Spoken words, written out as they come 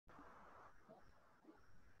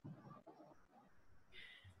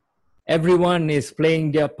Everyone is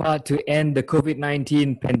playing their part to end the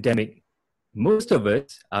COVID-19 pandemic. Most of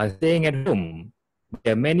us are staying at home.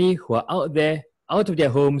 There are many who are out there, out of their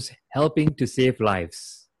homes, helping to save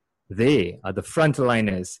lives. They are the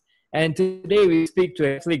frontliners. And today we speak to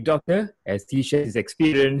a Catholic doctor as he shares his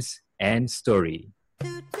experience and story.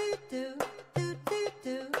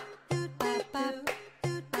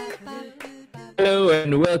 Hello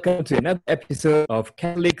and welcome to another episode of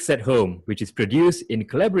Catholics at Home, which is produced in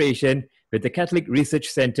collaboration with the Catholic Research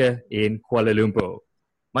Centre in Kuala Lumpur.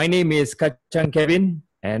 My name is Kachang Kevin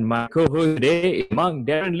and my co-host today is Mark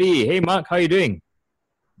Darren Lee. Hey Mark, how are you doing?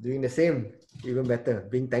 Doing the same, even better,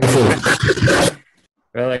 being thankful.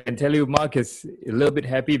 Well, I can tell you Mark is a little bit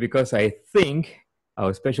happy because I think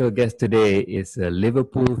our special guest today is a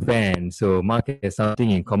Liverpool fan. So Mark has something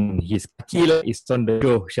in common. His Akila is on the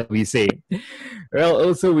show, shall we say. Well,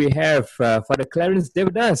 also we have Father Clarence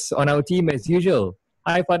Devadas on our team as usual.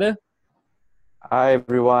 Hi, Father. Hi,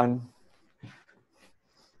 everyone.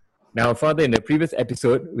 Now, Father, in the previous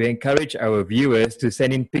episode, we encourage our viewers to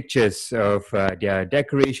send in pictures of their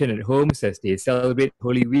decoration at homes as they celebrate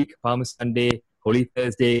Holy Week, Palm Sunday, Holy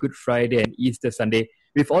Thursday, Good Friday, and Easter Sunday.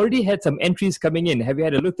 We've already had some entries coming in. Have you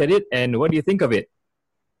had a look at it? And what do you think of it?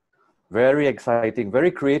 Very exciting,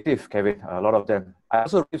 very creative, Kevin, a lot of them. I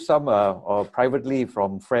also received some privately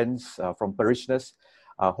from friends, from parishioners.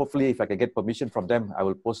 Hopefully, if I can get permission from them, I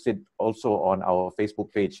will post it also on our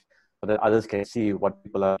Facebook page so that others can see what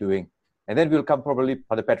people are doing. And then we'll come probably,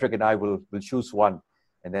 Father Patrick and I will choose one.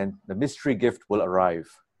 And then the mystery gift will arrive.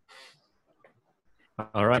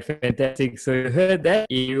 All right, fantastic. So you heard that.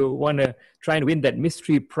 You want to try and win that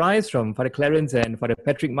mystery prize from Father Clarence and Father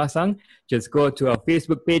Patrick Masang, just go to our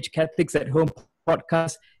Facebook page, Catholics at Home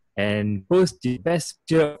Podcast, and post the best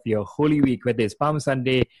picture of your Holy Week, whether it's Palm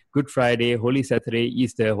Sunday, Good Friday, Holy Saturday,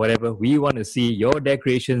 Easter, whatever. We want to see your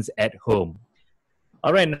decorations at home.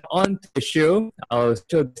 All right, now on to the show. Our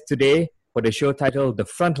show today for the show titled The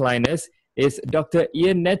Frontliners is Dr.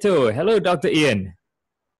 Ian Neto. Hello, Dr. Ian.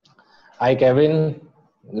 Hi, Kevin.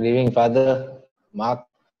 Good evening, Father. Mark.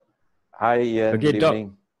 Hi, Ian. Okay, Good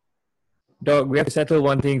evening. Doc, we have to settle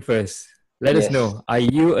one thing first. Let us know, are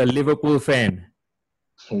you a Liverpool fan?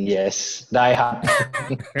 Yes, die hard.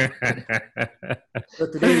 So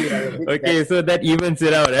today Okay, so that evens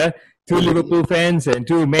it out. Two Liverpool fans and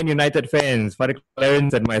two Man United fans, Father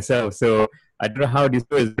Clarence and myself. So I don't know how this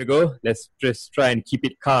show is going to go. Let's just try and keep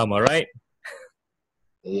it calm, all right?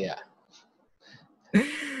 Yeah.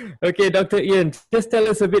 Okay, Dr. Ian, just tell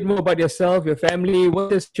us a bit more about yourself, your family,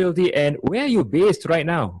 what's your specialty, and where are you based right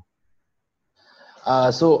now?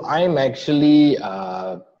 So I'm actually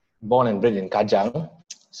born and bred in Kajang,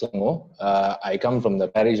 Selangor. I come from the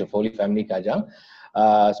parish of Holy Family Kajang.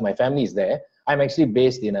 So my family is there. I'm actually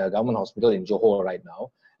based in a government hospital in Johor right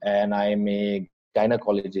now, and I'm a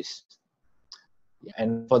gynecologist.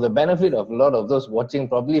 And for the benefit of a lot of those watching,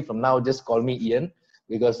 probably from now, just call me Ian,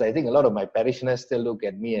 because I think a lot of my parishioners still look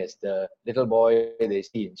at me as the little boy they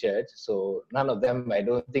see in church. So none of them, I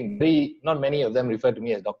don't think, not many of them refer to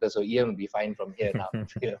me as doctor. So Ian will be fine from here now,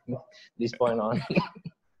 this point on.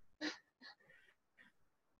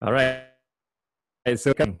 All right.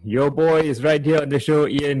 So your boy is right here on the show,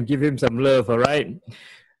 Ian. Give him some love, all right?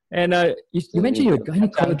 And you mentioned you're a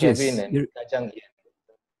gynecologist. Kajang,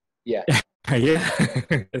 yeah. Yeah,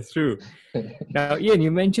 that's true. Now, Ian,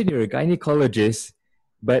 you mentioned you're a gynecologist,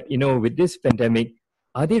 but with this pandemic,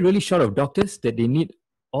 are they really short of doctors that they need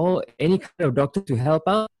any kind of doctor to help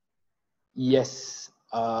out? Yes,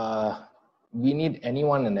 we need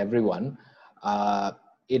anyone and everyone.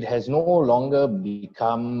 It has no longer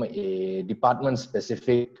become a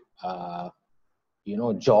department-specific,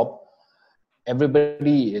 job.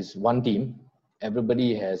 Everybody is one team.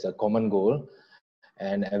 Everybody has a common goal,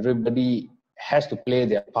 and everybody has to play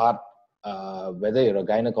their part. Whether you're a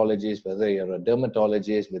gynecologist, whether you're a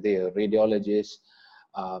dermatologist, whether you're a radiologist,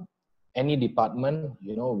 any department,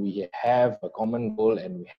 we have a common goal,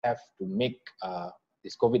 and we have to make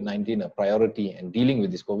this COVID-19 a priority and dealing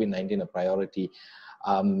with this COVID-19 a priority.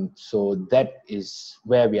 So that is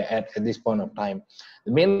where we are at this point of time.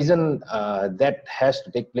 The main reason that has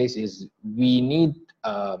to take place is we need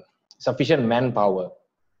sufficient manpower.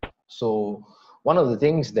 So one of the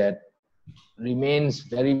things that remains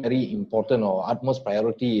very, very important or utmost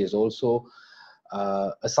priority is also,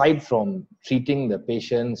 aside from treating the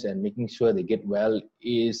patients and making sure they get well,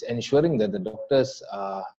 is ensuring that the doctors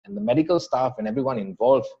and the medical staff and everyone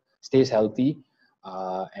involved stays healthy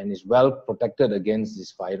and is well protected against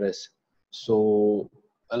this virus. So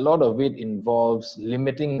a lot of it involves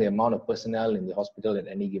limiting the amount of personnel in the hospital at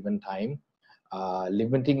any given time,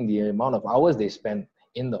 limiting the amount of hours they spend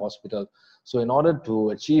in the hospital. So in order to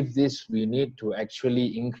achieve this, we need to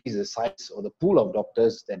actually increase the size or the pool of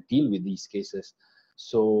doctors that deal with these cases.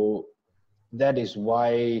 So that is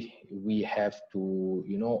why we have to,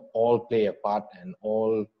 all play a part and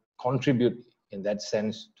all contribute in that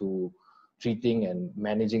sense to treating and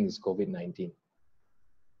managing this COVID-19.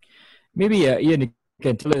 Maybe Ian, you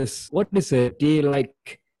can tell us, what is a day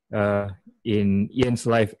like in Ian's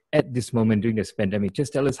life at this moment during this pandemic?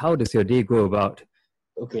 Just tell us, how does your day go about?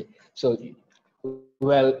 Okay, so,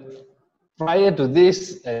 well, prior to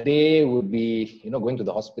this, a day would be, going to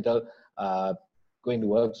the hospital, going to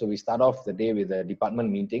work. So we start off the day with a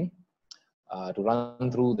department meeting to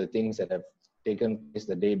run through the things that have taken place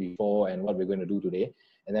the day before and what we're going to do today.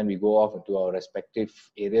 And then we go off to our respective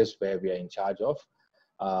areas where we are in charge of.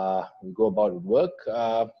 We go about work.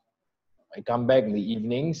 I come back in the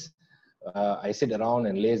evenings. I sit around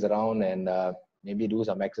and laze around and maybe do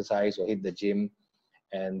some exercise or hit the gym.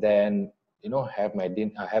 And then, have my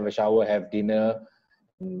have a shower, have dinner.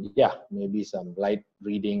 Yeah, maybe some light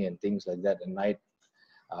reading and things like that at night.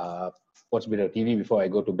 Watch a bit of TV before I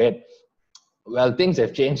go to bed. Well, things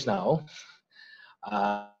have changed now.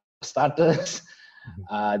 Starters,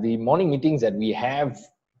 the morning meetings that we have,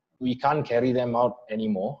 we can't carry them out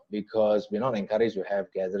anymore because we're not encouraged to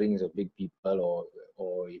have gatherings of big people,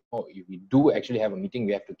 or if we do actually have a meeting,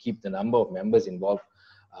 we have to keep the number of members involved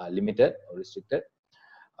limited or restricted.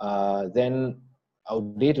 Then our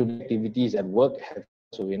day-to-day activities at work have,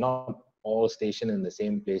 so we're not all stationed in the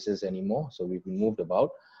same places anymore. So we've been moved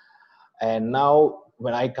about. And now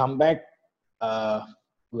when I come back,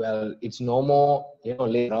 well, it's no more,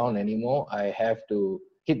 lay around anymore. I have to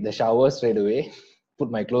hit the shower straight away, put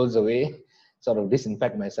my clothes away, sort of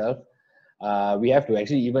disinfect myself. We have to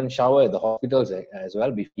actually even shower at the hospitals as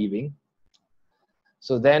well before leaving.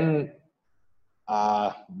 So then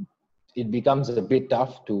it becomes a bit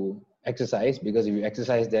tough to exercise, because if you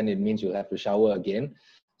exercise, then it means you'll have to shower again.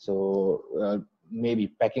 So maybe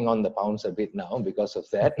packing on the pounds a bit now because of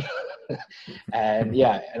that. And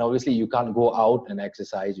yeah, and obviously you can't go out and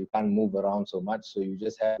exercise, you can't move around so much, so you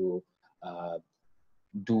just have to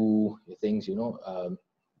do things,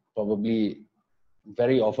 probably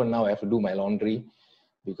very often now I have to do my laundry,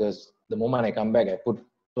 because the moment I come back, I put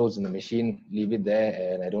clothes in the machine, leave it there,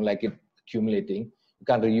 and I don't like it accumulating. You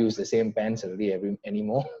can't reuse the same pants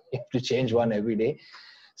anymore. You have to change one every day.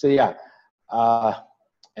 So yeah,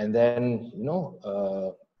 and then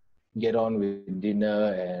get on with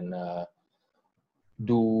dinner and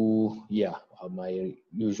do my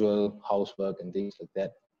usual housework and things like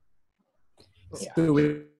that. Yeah. So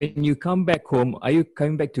when you come back home, are you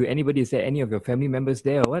coming back to anybody? Is there any of your family members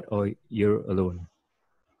there or what? Or you're alone?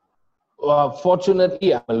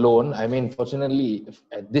 Fortunately, I'm alone. I mean, fortunately,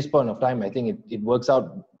 at this point of time, I think it works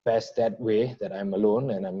out best that way, that I'm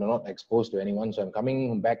alone and I'm not exposed to anyone. So I'm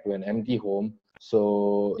coming back to an empty home.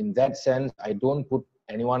 So in that sense, I don't put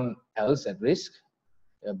anyone else at risk,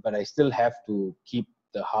 but I still have to keep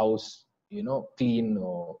the house, clean,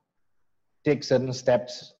 or take certain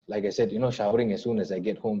steps. Like I said, showering as soon as I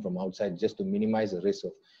get home from outside, just to minimize the risk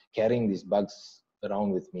of carrying these bugs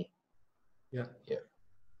around with me. Yeah.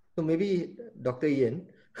 So maybe Dr. Ian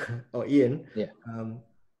or Ian,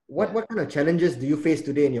 what kind of challenges do you face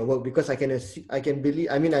today in your work? Because I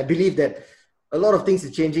believe that a lot of things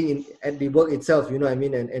are changing at the work itself, and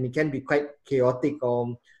it can be quite chaotic,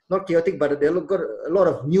 or not chaotic, but there are a lot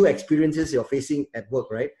of new experiences you're facing at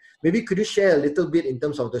work, right? Maybe could you share a little bit in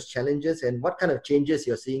terms of those challenges and what kind of changes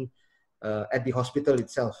you're seeing at the hospital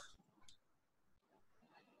itself?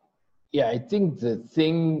 Yeah, I think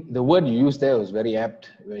the word you used there was very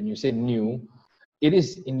apt when you said new. It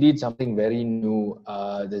is indeed something very new.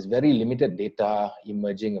 There's very limited data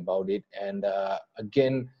emerging about it. And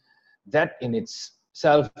again, that in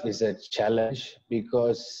itself is a challenge,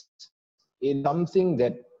 because it's something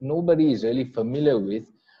that nobody is really familiar with.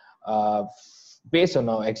 Based on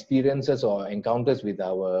our experiences or encounters with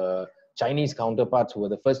our Chinese counterparts who were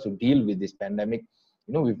the first to deal with this pandemic,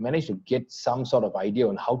 we've managed to get some sort of idea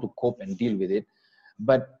on how to cope and deal with it.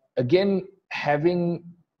 But again, having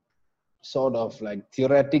sort of like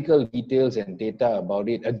theoretical details and data about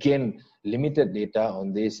it, again, limited data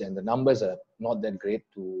on this, and the numbers are not that great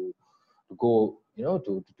to go,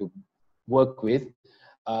 to work with.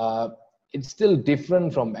 It's still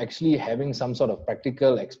different from actually having some sort of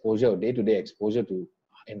practical exposure or day-to-day exposure to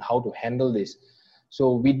and how to handle this.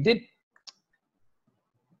 So we did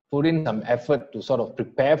put in some effort to sort of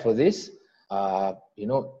prepare for this,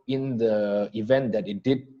 in the event that it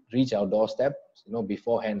did reach our doorstep,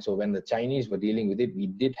 beforehand. So when the Chinese were dealing with it, we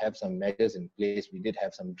did have some measures in place. We did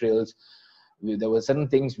have some drills. there were certain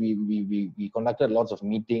things we conducted lots of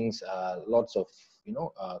meetings, lots of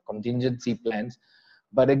contingency plans,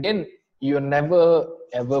 but again, you're never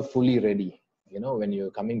ever fully ready, when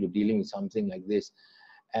you're coming to dealing with something like this.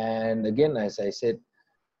 And again, as I said,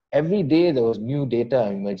 every day there was new data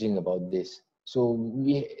emerging about this. So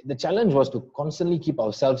the challenge was to constantly keep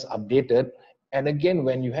ourselves updated. And again,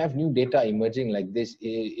 when you have new data emerging like this,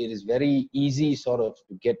 it is very easy sort of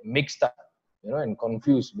to get mixed up, and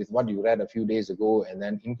confused with what you read a few days ago, and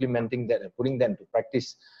then implementing that and putting that into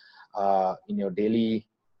practice in your daily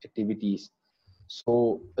activities.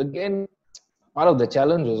 So again, part of the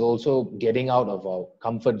challenge was also getting out of our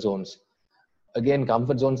comfort zones. Again,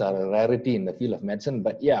 comfort zones are a rarity in the field of medicine,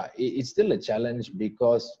 but yeah, it's still a challenge,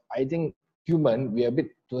 because I think we are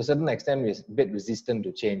to a certain extent, we're a bit resistant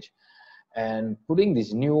to change. And putting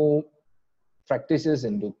these new practices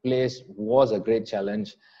into place was a great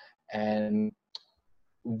challenge. And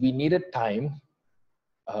we needed time.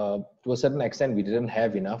 To a certain extent, we didn't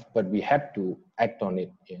have enough, but we had to act on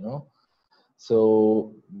it,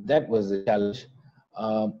 So that was the challenge.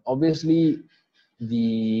 Obviously,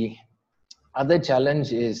 the other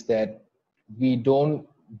challenge is that we don't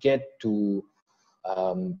get to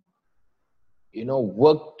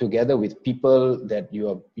work together with people that you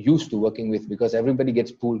are used to working with, because everybody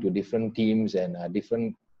gets pulled to different teams and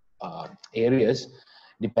different areas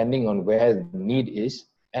depending on where the need is,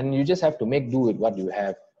 and you just have to make do with what you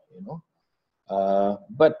have,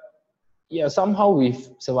 but yeah, somehow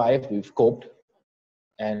we've survived, we've coped,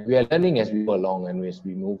 and we are learning as we go along and as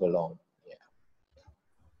we move along.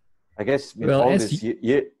 I guess with all these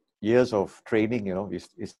years of training,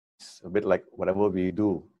 it's a bit like whatever we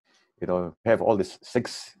do, have all this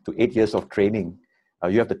 6 to 8 years of training.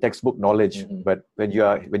 You have the textbook knowledge, but when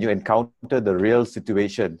you encounter the real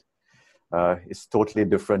situation, it's totally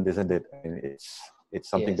different, isn't it? I mean, it's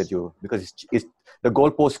something that because it's the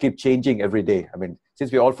goalposts keep changing every day. I mean, since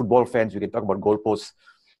we're all football fans, we can talk about goalposts,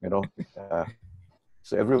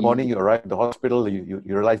 So every morning you arrive at the hospital, you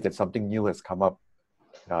realize that something new has come up.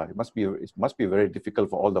 It must be very difficult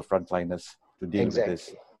for all the frontliners to deal with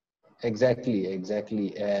this.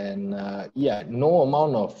 Exactly. And no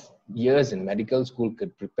amount of years in medical school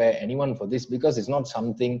could prepare anyone for this, because it's not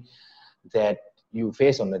something that you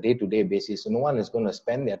face on a day-to-day basis. So no one is going to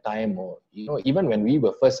spend their time, or even when we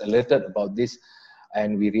were first alerted about this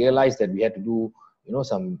and we realized that we had to do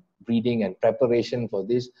some reading and preparation for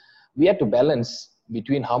this, we had to balance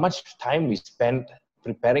between how much time we spent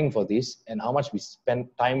preparing for this and how much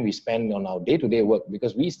time we spend on our day-to-day work,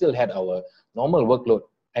 because we still had our normal workload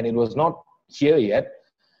and it was not here yet.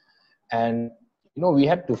 And we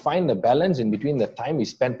had to find a balance in between the time we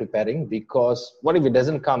spent preparing, because what if it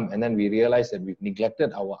doesn't come and then we realize that we've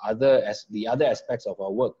neglected the other aspects of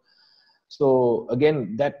our work. So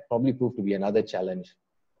again, that probably proved to be another challenge.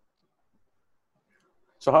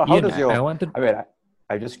 So how does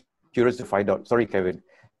I'm just curious to find out. Sorry, Kevin.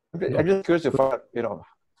 I'm just curious to find out,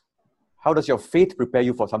 how does your faith prepare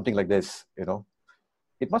you for something like this?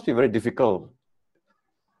 It must be very difficult.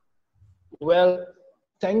 Well,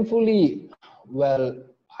 thankfully,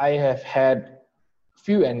 I have had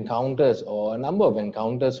few encounters, or a number of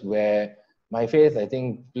encounters, where my faith, I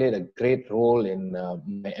think, played a great role in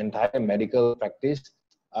my entire medical practice.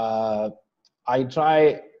 I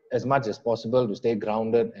try as much as possible to stay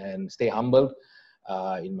grounded and stay humbled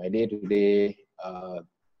in my day-to-day,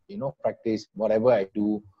 practice, whatever I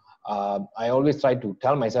do. I always try to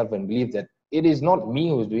tell myself and believe that it is not me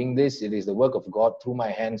who's doing this. It is the work of God through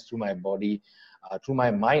my hands, through my body, through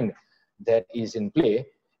my mind that is in play.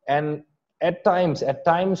 And at times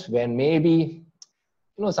when maybe,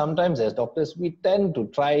 sometimes as doctors, we tend to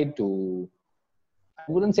try to, I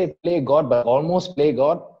wouldn't say play God, but almost play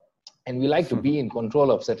God. And we like to be in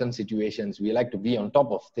control of certain situations. We like to be on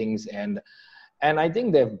top of things. And I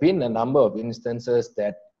think there have been a number of instances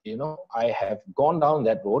that, I have gone down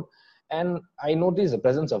that road, and I notice the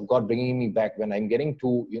presence of God bringing me back when I'm getting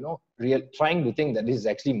to, trying to think that this is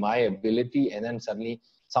actually my ability, and then suddenly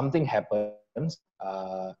something happens,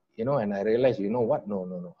 and I realize, what?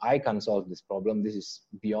 No, I can't solve this problem. This is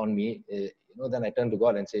beyond me. Then I turn to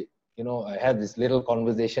God and say, I had this little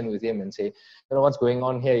conversation with him and say, what's going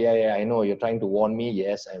on here? Yeah, I know you're trying to warn me.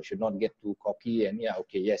 Yes, I should not get too cocky. And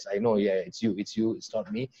okay, yes, I know. Yeah, it's you, it's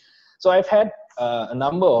not me. So I've had a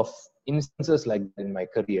number of instances like that in my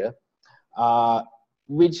career,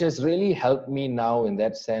 which has really helped me now in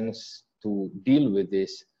that sense to deal with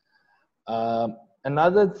this.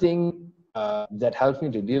 Another thing that helps me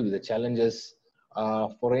to deal with the challenges,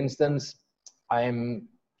 for instance,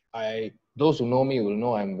 I those who know me will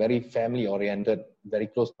know I'm very family oriented, very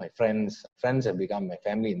close to my friends. Friends have become my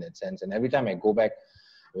family in that sense. And every time I go back,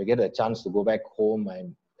 we get a chance to go back home.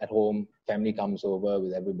 I'm at home, family comes over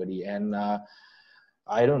with everybody. And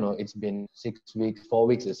I don't know, it's been 4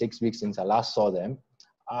 weeks or 6 weeks since I last saw them.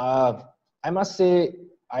 I must say,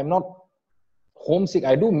 I'm not homesick.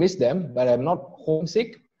 I do miss them, but I'm not homesick.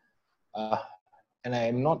 And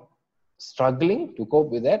I'm not struggling to cope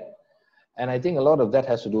with that. And I think a lot of that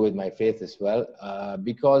has to do with my faith as well,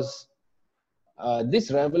 because this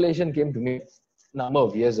revelation came to me a number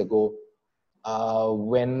of years ago,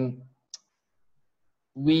 when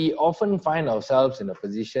we often find ourselves in a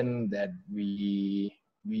position that we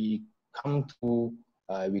come to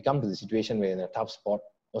the situation where we're in a tough spot,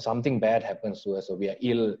 or something bad happens to us, or we are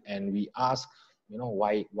ill, and we ask,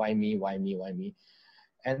 why me?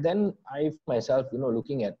 And then I find myself,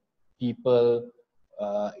 looking at people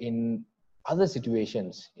in other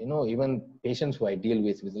situations, even patients who I deal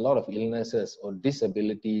with a lot of illnesses or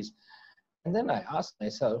disabilities. And then I ask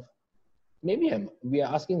myself, maybe we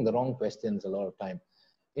are asking the wrong questions a lot of time.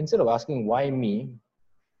 Instead of asking why me,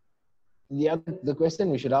 the question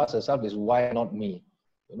we should ask ourselves is, why not me?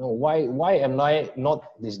 Why am I not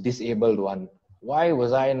this disabled one? Why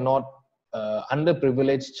was I not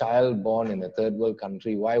underprivileged child born in a third world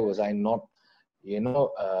country? Why was I not,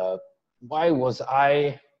 why was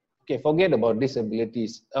I, forget about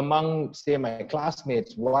disabilities, among, say, my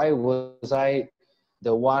classmates, why was I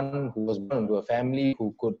the one who was born into a family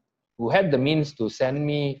who had the means to send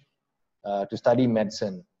me to study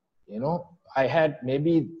medicine? I had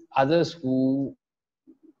maybe others who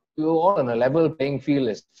we were all on a level playing field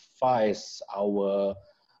as far as our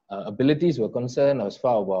abilities were concerned, as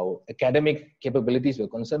far as our academic capabilities were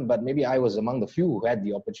concerned, but maybe I was among the few who had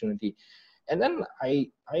the opportunity. And then I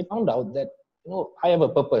found out that, I have a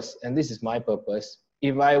purpose, and this is my purpose.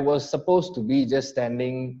 If I was supposed to be just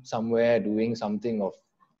standing somewhere doing something of,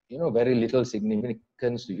 very little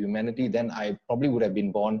significance to humanity, then I probably would have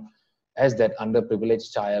been born as that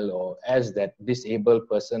underprivileged child or as that disabled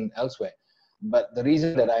person elsewhere. But the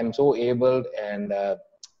reason that I'm so able and I'm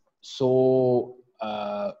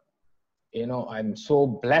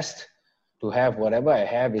so blessed to have whatever I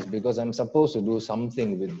have is because I'm supposed to do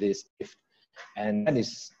something with this gift. And that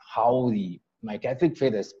is how my Catholic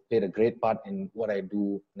faith has played a great part in what I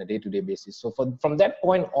do on a day-to-day basis. So from that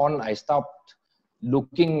point on, I stopped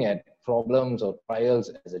looking at problems or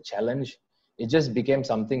trials as a challenge. It just became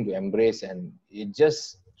something to embrace, and it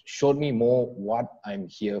just showed me more what I'm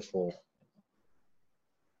here for.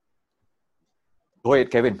 Go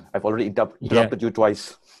ahead, Kevin. I've already interrupted you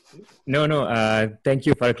twice. No. Thank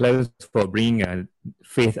you, Father Clarence, for bringing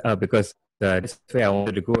faith up, because that's where I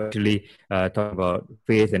wanted to go, actually, talk about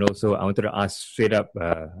faith. And also I wanted to ask straight up,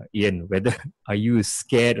 Ian, whether are you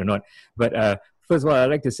scared or not? But first of all, I'd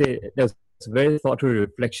like to say there was a very thoughtful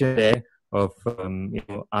reflection there of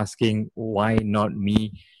asking why not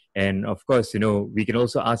me. And of course, we can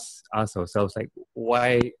also ask ourselves, like,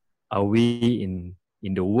 why are we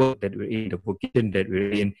in the work that we're in, the vocation that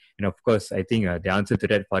we're in? And of course, I think the answer to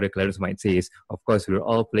that, Father Clarence might say, is, of course, we're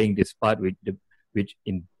all playing this part which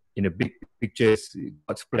in a big picture is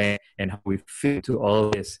God's plan and how we fit to all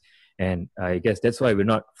this. And I guess that's why we're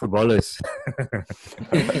not footballers.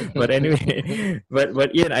 But anyway,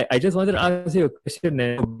 but Ian, I just wanted to ask you a question.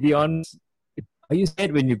 And to be honest, are you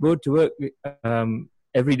scared when you go to work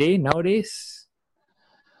every day nowadays?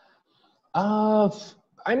 I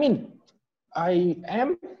mean, I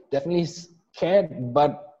am definitely scared,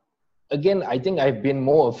 but again, I think I've been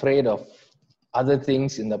more afraid of other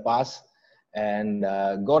things in the past, and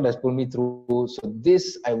God has pulled me through. So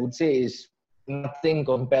this, I would say, is nothing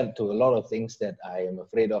compared to a lot of things that I am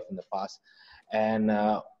afraid of in the past. And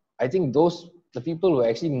I think the people who are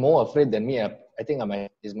actually more afraid than me,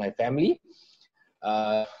 is my family.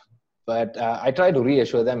 But I try to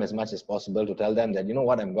reassure them as much as possible, to tell them that,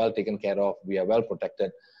 I'm well taken care of, we are well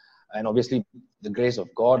protected. And obviously, the grace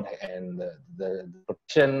of God and the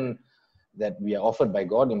protection that we are offered by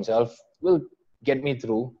God Himself will get me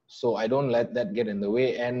through. So I don't let that get in the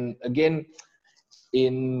way. And again,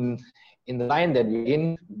 in the line that we're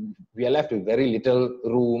in, we are left with very little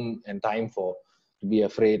room and time to be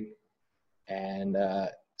afraid. And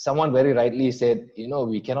someone very rightly said,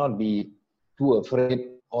 we cannot be too afraid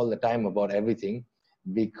all the time about everything,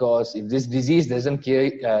 because if this disease doesn't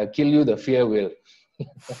kill you, the fear will.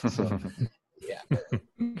 So, yeah.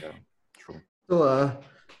 True. So,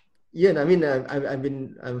 Ian, when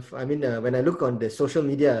I look on the social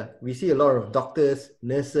media, we see a lot of doctors,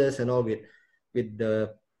 nurses, and all with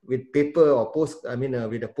paper or post.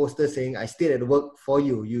 With a poster saying, "I stayed at work for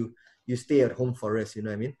you. You stay at home for us."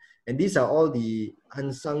 And these are all the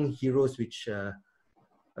unsung heroes which are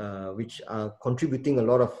contributing a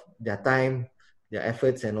lot of their time, their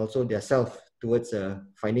efforts, and also their self towards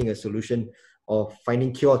finding a solution or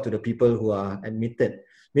finding cure to the people who are admitted.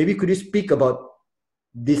 Maybe could you speak about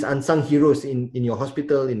these unsung heroes in your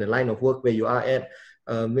hospital, in the line of work where you are at,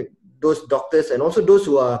 those doctors and also those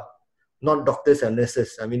who are not doctors and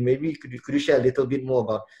nurses? I mean, maybe could you share a little bit more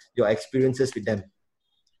about your experiences with them?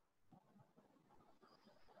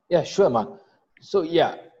 Yeah, sure, Mark. So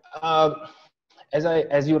yeah,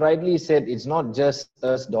 as you rightly said, it's not just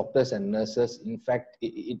us doctors and nurses. In fact,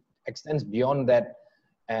 it extends beyond that,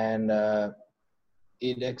 and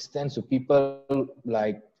it extends to people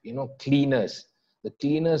like, cleaners. The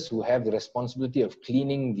cleaners who have the responsibility of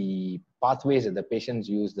cleaning the pathways that the patients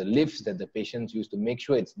use, the lifts that the patients use to make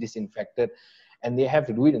sure it's disinfected. And they have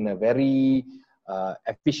to do it in a very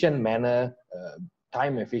efficient manner,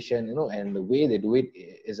 time efficient, and the way they do it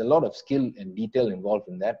is a lot of skill and detail involved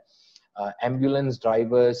in that. Ambulance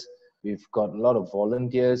drivers, we've got a lot of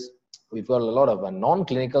volunteers, we've got a lot of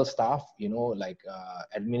non-clinical staff, like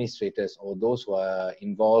administrators or those who are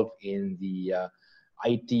involved in the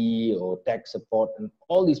IT or tech support, and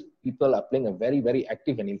all these people are playing a very, very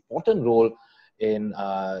active and important role in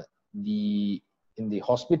the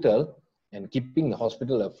hospital and keeping the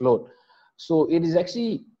hospital afloat. So it is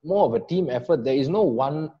actually more of a team effort. There is no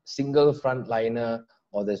one single frontliner,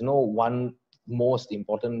 or there's no one most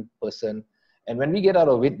important person. And when we get out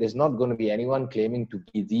of it, there's not going to be anyone claiming to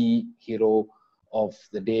be the hero of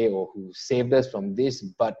the day or who saved us from this,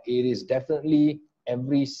 but it is definitely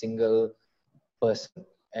every single person.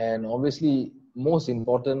 And obviously, most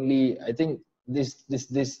importantly, I think this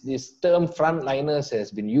term frontliners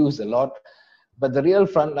has been used a lot, but the real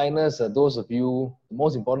frontliners are those of you, the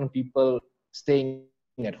most important people staying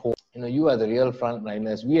at home. You are the real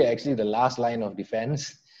frontliners. We are actually the last line of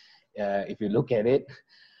defense, if you look at it.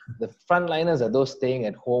 The frontliners are those staying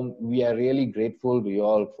at home. We are really grateful to you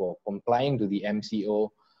all for complying to the MCO,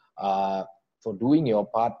 for doing your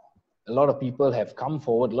part. A lot of people have come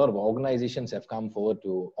forward, a lot of organizations have come forward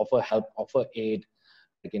to offer help, offer aid,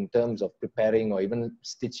 like in terms of preparing or even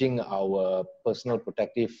stitching our personal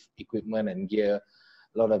protective equipment and gear.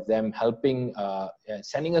 A lot of them helping,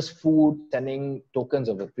 sending us food, sending tokens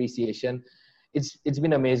of appreciation. It's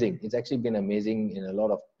been amazing. It's actually been amazing in a lot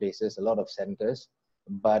of places, a lot of centers.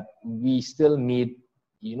 But we still need,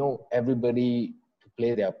 everybody to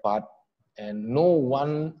play their part. And no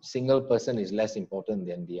one single person is less important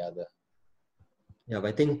than the other. Yeah, but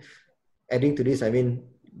I think adding to this, I mean,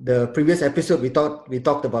 the previous episode we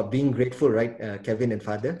talked about being grateful, right, Kevin and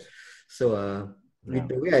Father. So with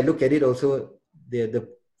the way I look at it, also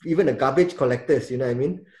even the garbage collectors,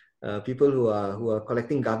 people who are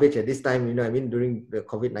collecting garbage at this time, during the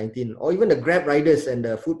COVID-19, or even the Grab riders and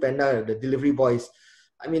the Food Panda, the delivery boys.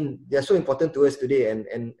 I mean, they are so important to us today.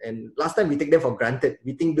 And last time we take them for granted.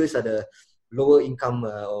 We think those are the lower income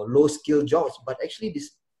or low skill jobs, but actually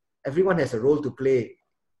everyone has a role to play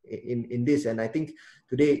in this. And I think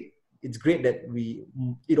today it's great that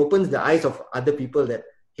it opens the eyes of other people that,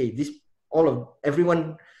 hey,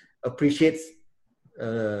 everyone appreciates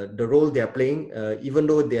the role they are playing, even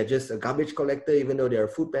though they are just a garbage collector, even though they are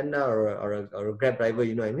a Food Panda or a Grab driver,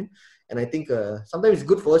 you know what I mean? And I think sometimes it's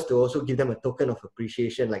good for us to also give them a token of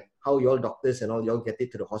appreciation, like how you all doctors and all y'all get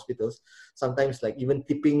it to the hospitals. Sometimes like even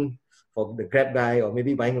tipping for the Grab guy, or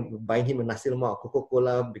maybe buying him a nasi lemak or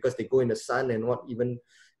Coca-Cola because they go in the sun and what,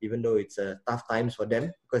 even though it's tough times for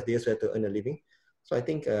them because they also have to earn a living. So I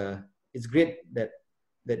think it's great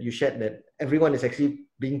that you shared that everyone is actually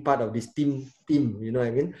being part of this team, you know what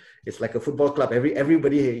I mean? It's like a football club.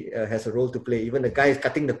 Everybody has a role to play. Even the guy is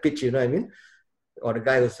cutting the pitch, you know what I mean? Or the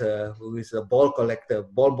guy who is a ball collector,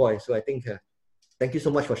 ball boy. So I think, thank you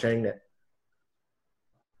so much for sharing that.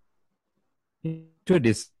 To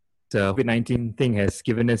this COVID-19 thing has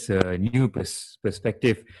given us a new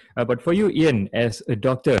perspective. But for you, Ian, as a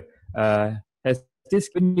doctor, has this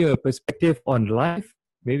given you a perspective on life?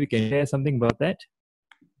 Maybe you can share something about that?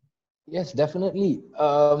 Yes, definitely.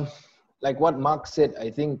 Like what Mark said,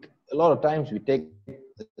 I think a lot of times we take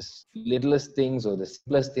the littlest things or the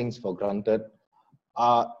simplest things for granted.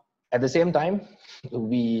 At the same time,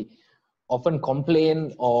 we often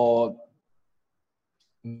complain or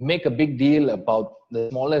make a big deal about the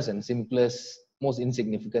smallest and simplest, most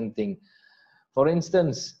insignificant thing. For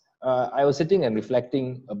instance, I was sitting and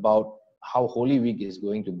reflecting about how Holy Week is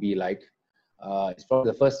going to be like. It's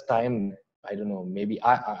probably the first time, I don't know, maybe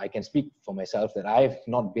I can speak for myself that I've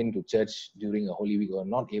not been to church during a Holy Week, or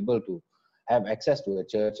not able to have access to a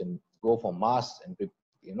church and go for Mass and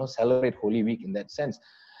celebrate Holy Week in that sense.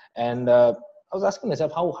 And I was asking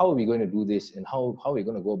myself, how are we going to do this, and how are we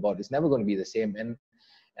going to go about it? It's never going to be the same. And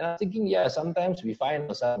I'm thinking, yeah, sometimes we find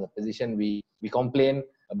ourselves in a position, we complain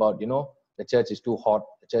about, the church is too hot,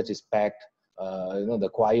 the church is packed, the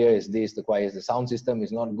choir is this, the sound system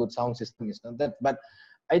is not good, sound system is not that. But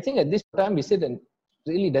I think at this time we sit and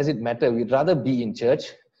really, does it matter? We'd rather be in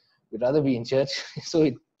church. So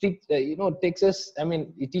it takes us,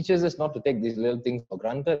 it teaches us not to take these little things for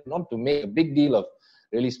granted, not to make a big deal of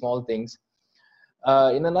really small things.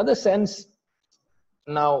 In another sense,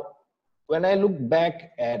 now, when I look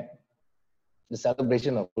back at the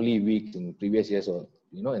celebration of Holy Week in previous years, or,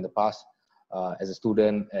 in the past, as a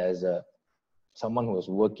student, as someone who was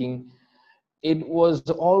working, it was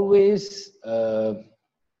always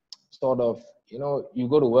sort of, you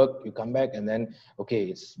go to work, you come back, and then,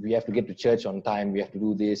 okay, we have to get to church on time, we have to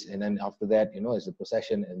do this, and then after that, it's a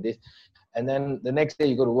procession and this. And then the next day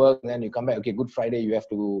you go to work, and then you come back, okay, Good Friday, you have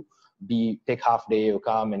to take half day, you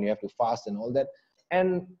come and you have to fast and all that.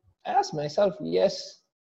 And I asked myself, yes,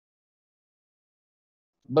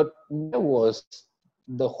 but where was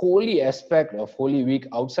the holy aspect of Holy Week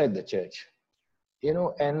outside the church?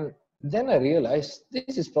 And then I realized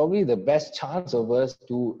this is probably the best chance of us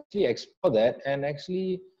to actually explore that and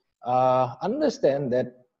actually understand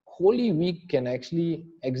that Holy Week can actually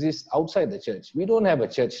exist outside the church. We don't have a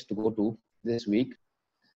church to go to this week,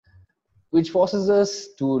 which forces us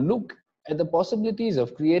to look at the possibilities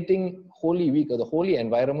of creating Holy Week or the holy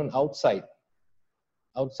environment outside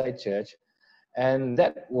church. And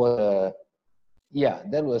that was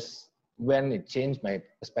when it changed my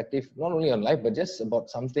perspective, not only on life, but just about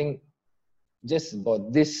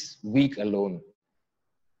this week alone.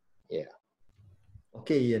 Yeah.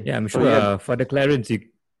 Okay, Ian. Yeah, I'm sure Father Clarence, you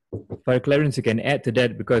can add to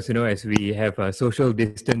that, because, as we have social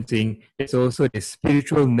distancing, there's also the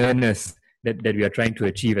spiritual nearness that we are trying to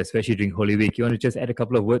achieve, especially during Holy Week. You want to just add a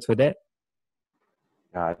couple of words for that?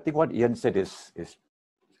 I think what Ian said is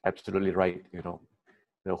absolutely right.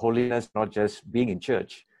 The holiness, not just being in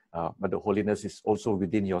church, but the holiness is also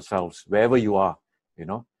within yourselves, wherever you are,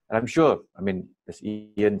 And I'm sure, as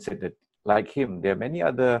Ian said, that like him, there are many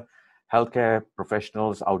other healthcare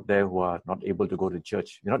professionals out there who are not able to go to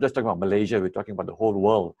church. We're not just talking about Malaysia, we're talking about the whole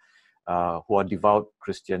world, who are devout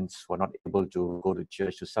Christians, who are not able to go to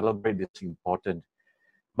church to celebrate this important.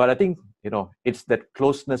 But I think, it's that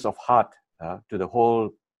closeness of heart to the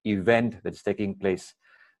whole event that's taking place,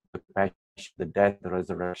 the passion, the death, the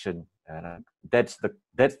resurrection. And that's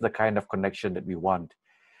the kind of connection that we want.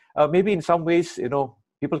 Maybe in some ways,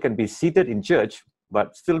 people can be seated in church,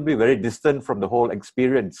 but still be very distant from the whole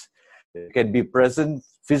experience. They can be present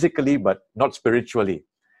physically, but not spiritually.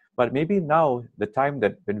 But maybe now, the time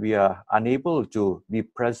that when we are unable to be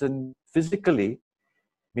present physically,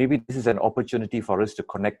 maybe this is an opportunity for us to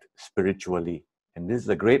connect spiritually. And this is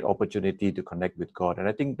a great opportunity to connect with God. And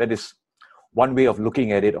I think that is one way of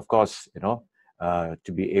looking at it, of course,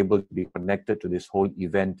 to be able to be connected to this whole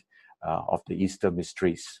event of the Easter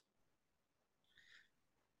mysteries.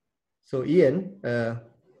 So Ian,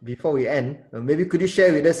 before we end, maybe could you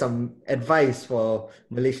share with us some advice for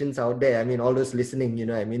Malaysians out there? All those listening,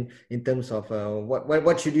 in terms of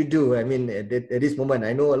what should you do? At this moment,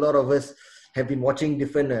 I know a lot of us have been watching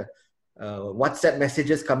different WhatsApp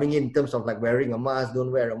messages coming in terms of like wearing a mask,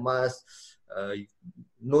 don't wear a mask,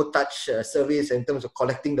 no touch service in terms of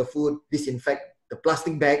collecting the food, disinfect the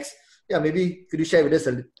plastic bags. Yeah, maybe could you share with us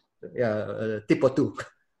a tip or two?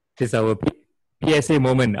 This is our PSA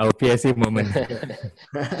moment.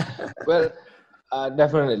 Well,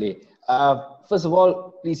 definitely. First of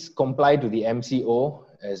all, please comply to the MCO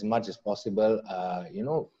as much as possible.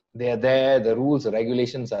 They are there, the rules, the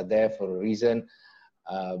regulations are there for a reason.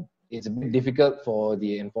 It's a bit difficult for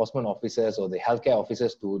the enforcement officers or the healthcare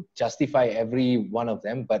officers to justify every one of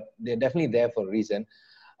them, but they're definitely there for a reason.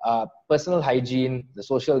 Personal hygiene, the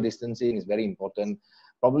social distancing is very important.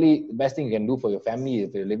 Probably the best thing you can do for your family,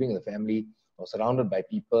 if you're living in a family or surrounded by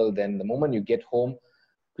people, then the moment you get home,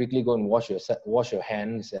 quickly go and wash your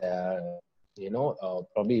hands,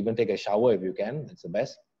 probably even take a shower if you can. That's the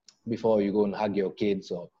best, before you go and hug your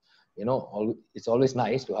kids, or it's always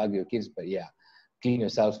nice to hug your kids, but yeah, clean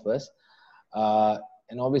yourselves first.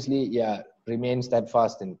 And obviously, remain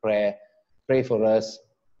steadfast in prayer. Pray for us.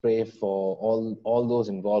 Pray for all those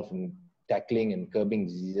involved in tackling and curbing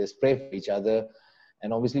diseases. Pray for each other,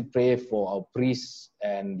 and obviously pray for our priests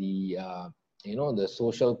and the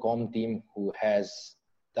social comm team, who has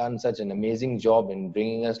done such an amazing job in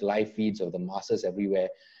bringing us live feeds of the masses everywhere.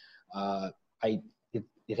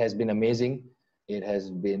 It has been amazing. It has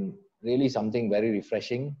been really something very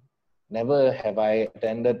refreshing. Never have I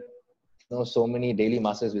attended so many daily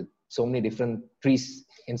masses with so many different priests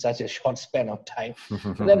in such a short span of time.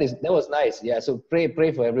 So that was nice. Yeah. So pray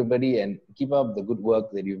for everybody and keep up the good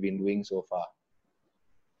work that you've been doing so far.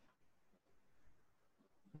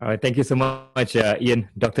 All right, thank you so much, Ian,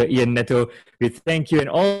 Dr. Ian Netto. We thank you and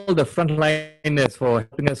all the frontliners for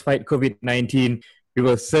helping us fight COVID-19. We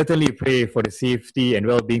will certainly pray for the safety and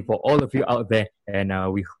well-being for all of you out there, and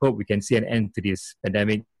we hope we can see an end to this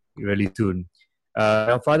pandemic really soon.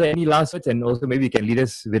 Father, any last words, and also maybe you can lead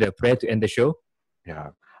us with a prayer to end the show? Yeah,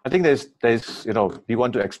 I think there's we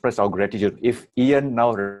want to express our gratitude. If Ian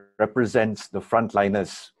now represents the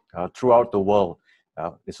frontliners throughout the world,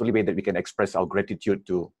 it's the only way that we can express our gratitude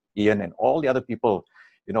to Ian and all the other people,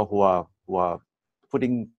 who are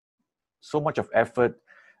putting so much of effort,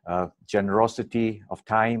 generosity of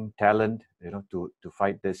time, talent, to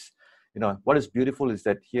fight this. What is beautiful is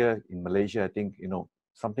that here in Malaysia, I think,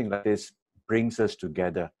 something like this brings us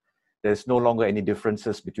together. There's no longer any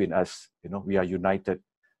differences between us. We are united.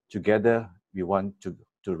 Together, we want to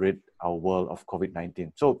rid our world of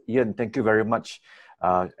COVID-19. So, Ian, thank you very much.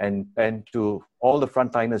 And to all the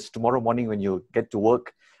frontliners, tomorrow morning when you get to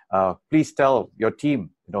work, please tell your team,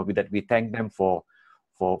 that we thank them for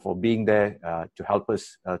being there to help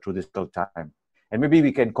us through this difficult time. And maybe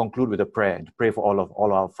we can conclude with a prayer and pray for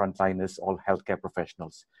all our frontliners, all healthcare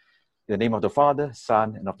professionals. In the name of the Father,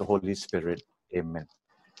 Son, and of the Holy Spirit. Amen.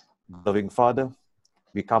 Loving Father,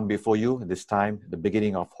 we come before you at this time, the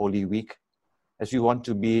beginning of Holy Week, as we want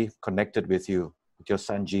to be connected with you, with your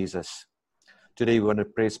Son Jesus. Today we want to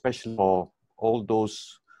pray especially for all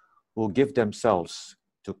those who give themselves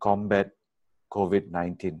to combat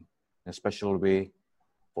COVID-19, in a special way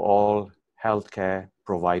for all healthcare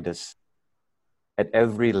providers at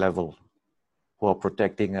every level who are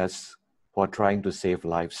protecting us, who are trying to save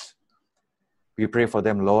lives. We pray for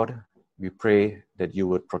them, Lord. We pray that you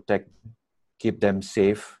would protect, keep them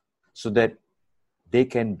safe, so that they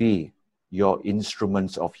can be your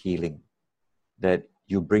instruments of healing, that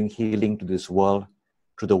you bring healing to this world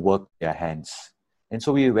through the work of their hands. And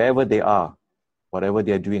so wherever they are, whatever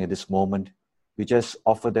they are doing at this moment, we just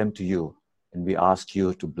offer them to you, and we ask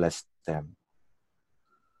you to bless them.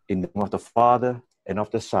 In the name of the Father, and of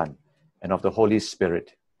the Son, and of the Holy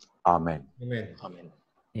Spirit. Amen. Amen. Amen.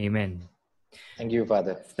 Amen. Thank you,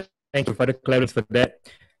 Father. Thank you, Father Clarence, for that.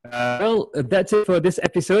 Well, that's it for this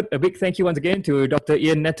episode. A big thank you once again to Dr.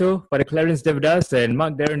 Ian Netto, Father Clarence Devdas, and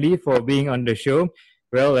Mark Darren Lee for being on the show.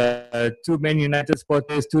 Well, 2 Man United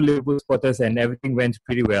supporters, 2 Liverpool supporters, and everything went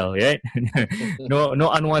pretty well, right?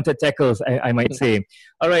 No unwanted tackles, I might say.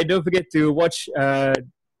 All right, don't forget to watch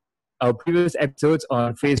our previous episodes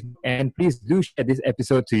on Facebook, and please do share this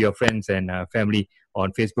episode to your friends and family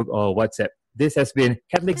on Facebook or WhatsApp. This has been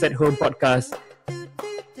Catholics at Home podcast.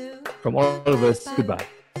 From all of us, goodbye.